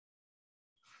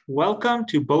Welcome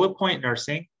to Bullet Point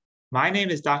Nursing. My name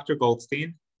is Dr.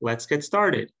 Goldstein. Let's get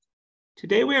started.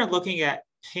 Today we are looking at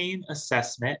pain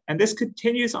assessment, and this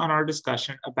continues on our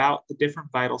discussion about the different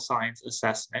vital signs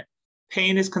assessment.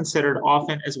 Pain is considered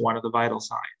often as one of the vital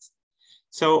signs.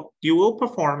 So you will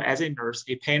perform as a nurse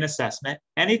a pain assessment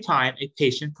anytime a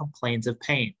patient complains of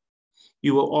pain.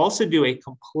 You will also do a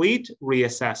complete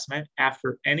reassessment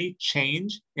after any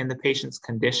change in the patient's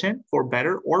condition for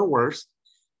better or worse,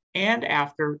 and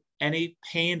after any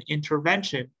pain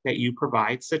intervention that you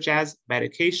provide, such as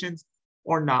medications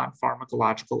or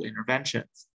non-pharmacological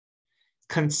interventions.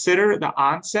 Consider the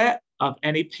onset of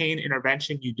any pain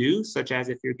intervention you do, such as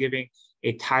if you're giving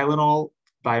a Tylenol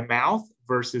by mouth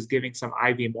versus giving some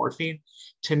IV morphine,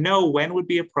 to know when would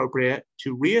be appropriate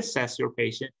to reassess your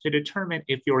patient to determine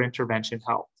if your intervention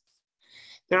helped.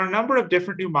 There are a number of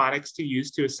different mnemonics to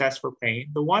use to assess for pain.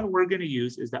 The one we're going to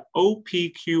use is the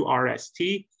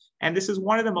OPQRST, and this is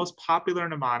one of the most popular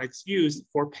mnemonics used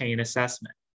for pain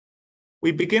assessment.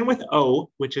 We begin with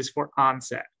O, which is for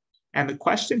onset. And the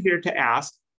question here to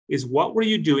ask is, what were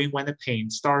you doing when the pain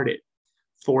started?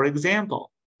 For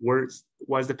example, was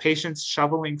the patient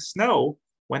shoveling snow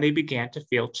when they began to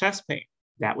feel chest pain?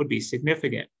 That would be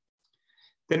significant.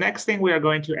 The next thing we are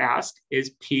going to ask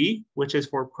is P, which is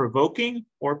for provoking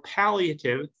or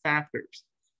palliative factors.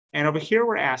 And over here,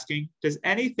 we're asking, does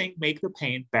anything make the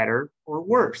pain better or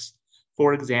worse?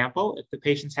 For example, if the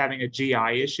patient's having a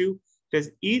GI issue,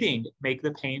 does eating make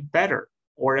the pain better?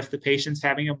 Or if the patient's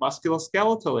having a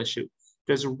musculoskeletal issue,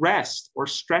 does rest or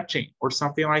stretching or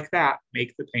something like that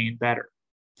make the pain better?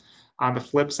 On the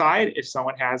flip side, if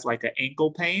someone has like an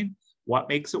ankle pain, what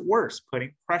makes it worse?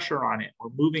 Putting pressure on it or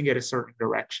moving it a certain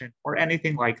direction or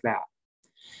anything like that.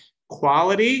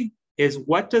 Quality is,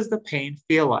 what does the pain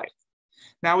feel like?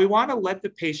 Now, we want to let the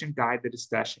patient guide the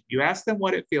discussion. You ask them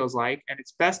what it feels like, and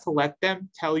it's best to let them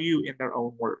tell you in their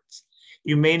own words.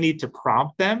 You may need to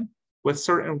prompt them with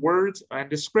certain words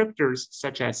and descriptors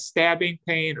such as stabbing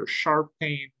pain or sharp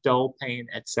pain, dull pain,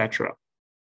 etc.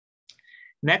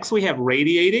 Next, we have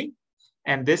radiating,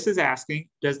 and this is asking,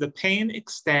 does the pain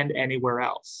extend anywhere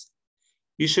else?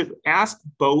 You should ask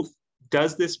both,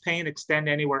 does this pain extend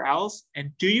anywhere else?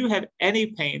 And do you have any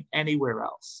pain anywhere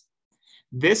else?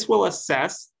 This will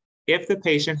assess if the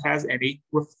patient has any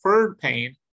referred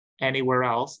pain anywhere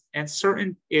else, and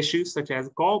certain issues such as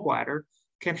gallbladder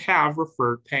can have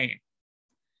referred pain.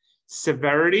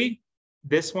 Severity,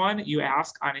 this one you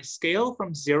ask on a scale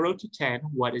from 0 to 10,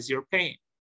 what is your pain?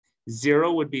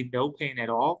 0 would be no pain at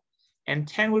all, and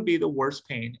 10 would be the worst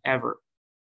pain ever.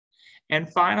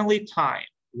 And finally, time.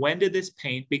 When did this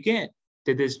pain begin?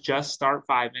 Did this just start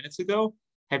 5 minutes ago?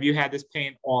 Have you had this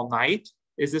pain all night?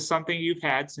 Is this something you've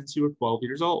had since you were 12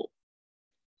 years old?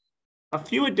 A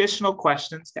few additional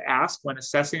questions to ask when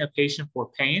assessing a patient for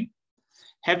pain.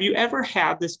 Have you ever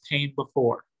had this pain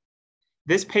before?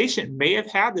 This patient may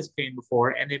have had this pain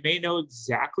before, and they may know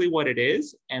exactly what it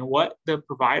is and what the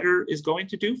provider is going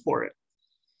to do for it.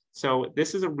 So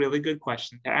this is a really good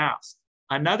question to ask.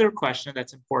 Another question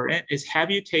that's important is, have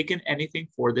you taken anything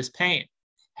for this pain?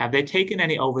 Have they taken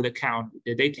any over-the-counter?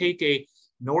 Did they take a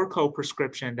Norco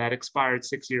prescription that expired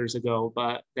 6 years ago,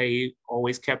 but they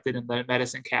always kept it in the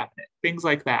medicine cabinet? Things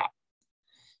like that.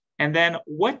 And then,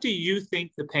 what do you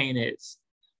think the pain is?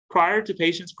 Prior to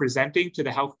patients presenting to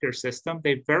the healthcare system,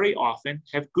 they very often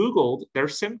have Googled their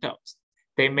symptoms.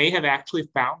 They may have actually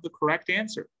found the correct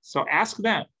answer. So ask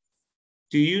them,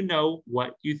 do you know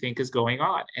what you think is going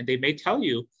on? And they may tell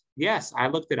you, yes, I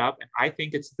looked it up and I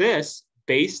think it's this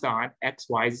based on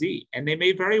XYZ. And they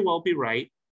may very well be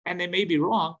right, and they may be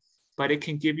wrong, but it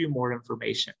can give you more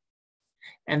information.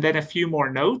 And then a few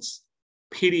more notes.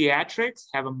 Pediatrics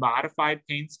have a modified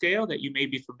pain scale that you may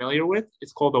be familiar with.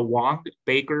 It's called the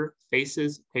Wong-Baker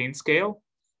Faces Pain Scale.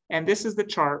 And this is the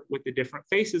chart with the different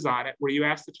faces on it where you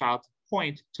ask the child to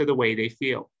point to the way they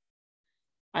feel.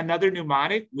 Another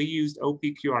mnemonic, we used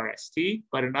OPQRST,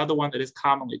 but another one that is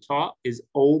commonly taught is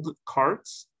old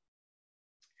carts.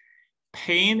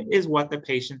 Pain is what the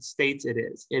patient states it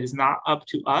is. It is not up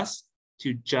to us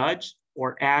to judge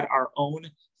or add our own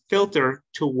filter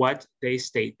to what they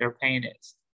state their pain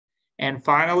is. And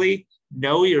finally,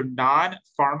 know your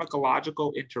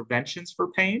non-pharmacological interventions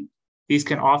for pain. These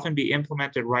can often be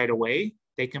implemented right away.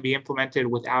 They can be implemented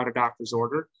without a doctor's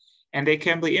order, and they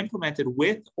can be implemented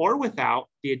with or without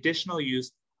the additional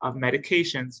use of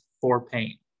medications for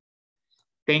pain.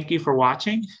 Thank you for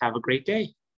watching. Have a great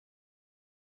day.